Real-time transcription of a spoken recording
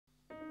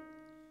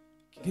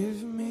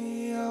Give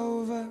me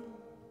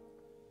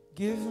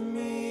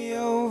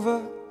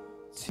over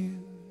to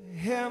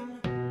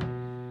him.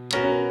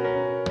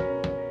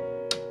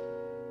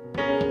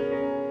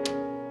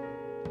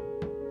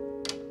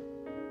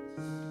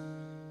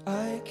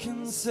 I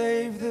can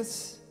save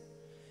this,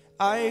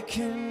 I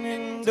can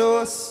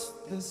endorse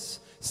this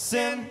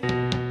sin.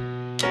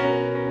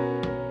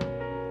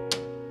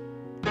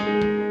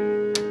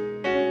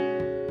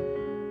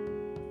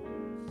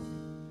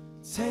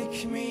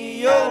 Take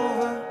me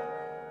over,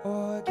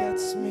 or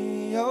gets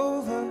me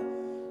over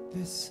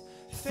this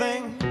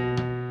thing.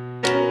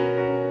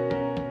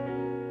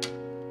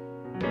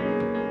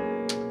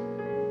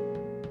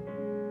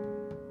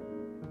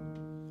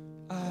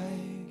 I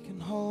can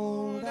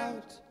hold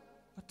out,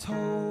 I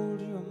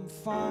told you I'm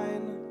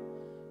fine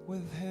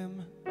with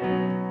him.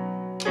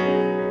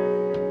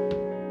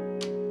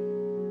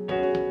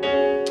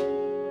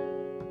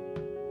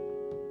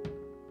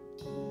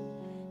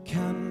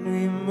 Can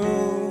we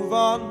move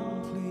on,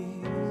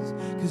 please?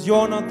 'Cause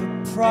you're not the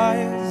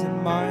prize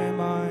in my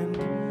mind.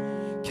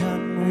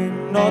 Can we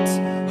not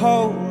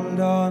hold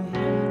on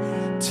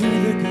to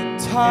the good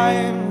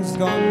times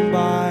gone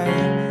by?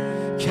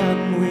 Can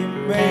we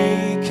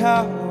make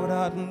out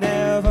I'd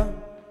never,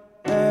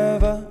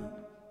 ever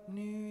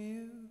knew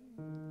you?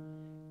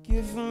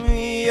 Give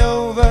me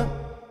over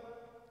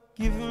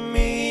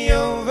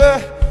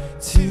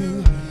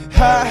to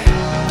her.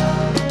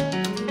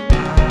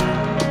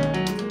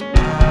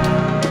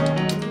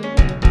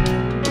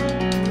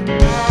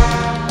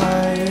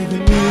 I've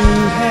a new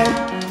head,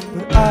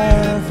 but I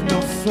have no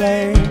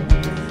flame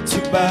to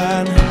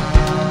burn.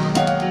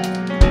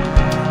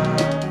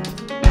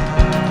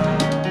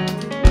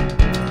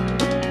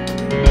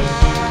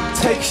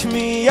 Take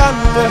me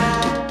under,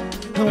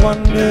 I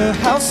wonder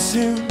how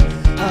soon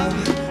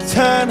I'll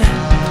turn.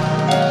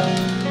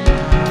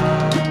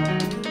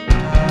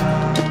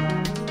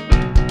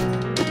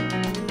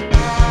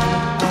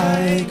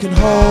 I can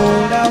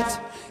hold out,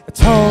 I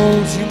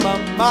told you my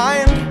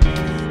mind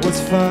was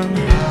firm.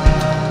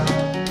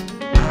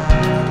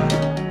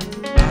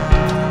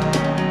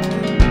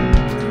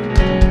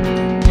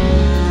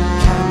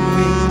 Can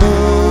we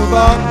move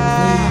on,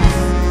 please?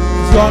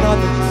 'Cause you're not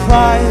the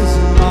prize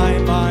in my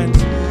mind.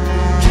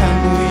 Can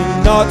we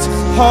not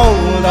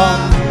hold on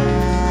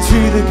to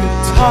the good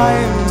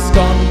times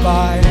gone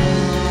by?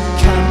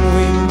 Can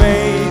we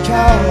make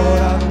out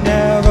I've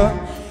never,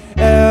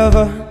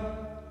 ever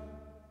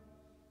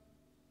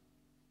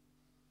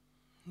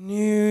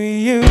knew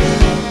you?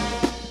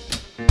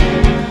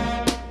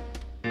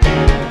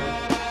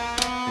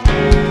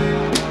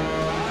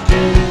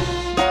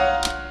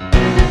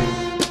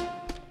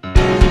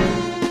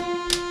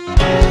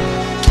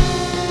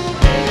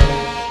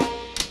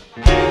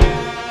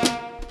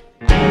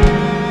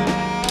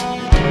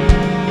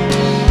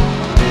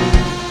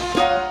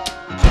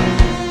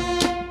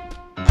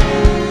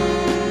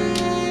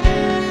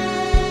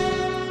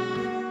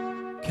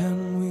 Can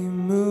we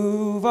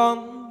move on,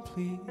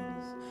 please?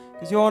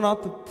 'Cause you're not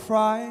the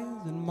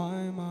prize in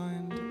my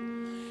mind.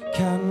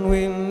 Can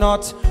we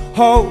not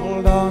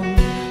hold on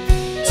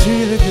to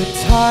the good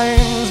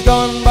times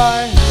gone by?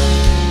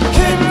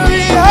 Can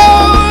we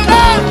hold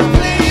on,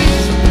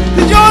 please?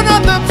 'Cause you're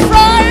not the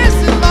prize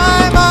in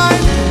my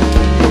mind.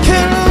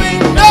 Can we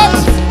not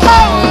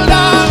hold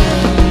on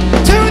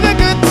to the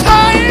good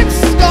times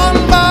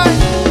gone by?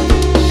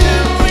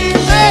 Can we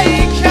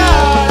make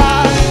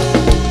out?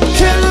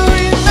 Can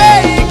we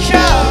make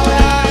out?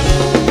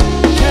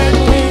 Can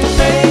we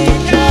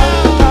make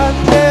out? I'd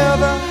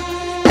never,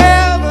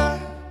 ever.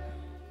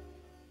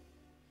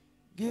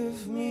 Give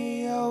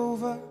me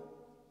over,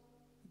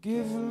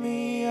 give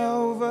me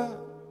over.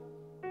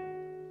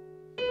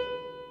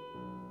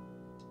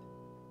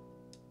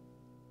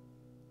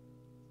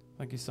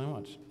 Thank you so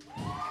much.